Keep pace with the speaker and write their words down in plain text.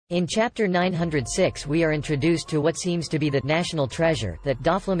In Chapter 906 we are introduced to what seems to be the national treasure that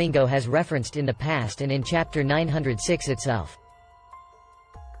Doflamingo has referenced in the past and in Chapter 906 itself.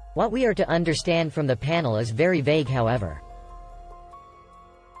 What we are to understand from the panel is very vague however.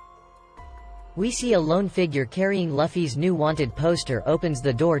 We see a lone figure carrying Luffy's new wanted poster opens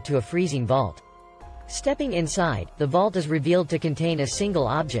the door to a freezing vault. Stepping inside, the vault is revealed to contain a single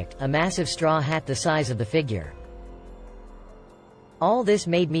object, a massive straw hat the size of the figure. All this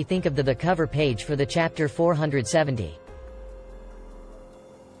made me think of the cover page for the chapter 470.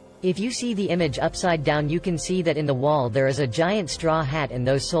 If you see the image upside down you can see that in the wall there is a giant straw hat and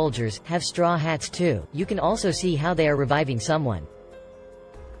those soldiers have straw hats too. You can also see how they are reviving someone.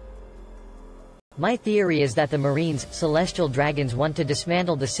 My theory is that the Marines, celestial dragons, want to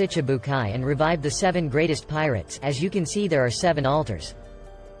dismantle the Sichibukai and revive the 7 greatest pirates. As you can see there are 7 altars.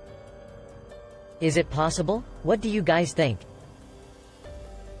 Is it possible? What do you guys think?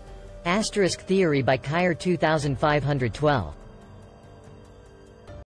 Asterisk theory by Kyer 2512.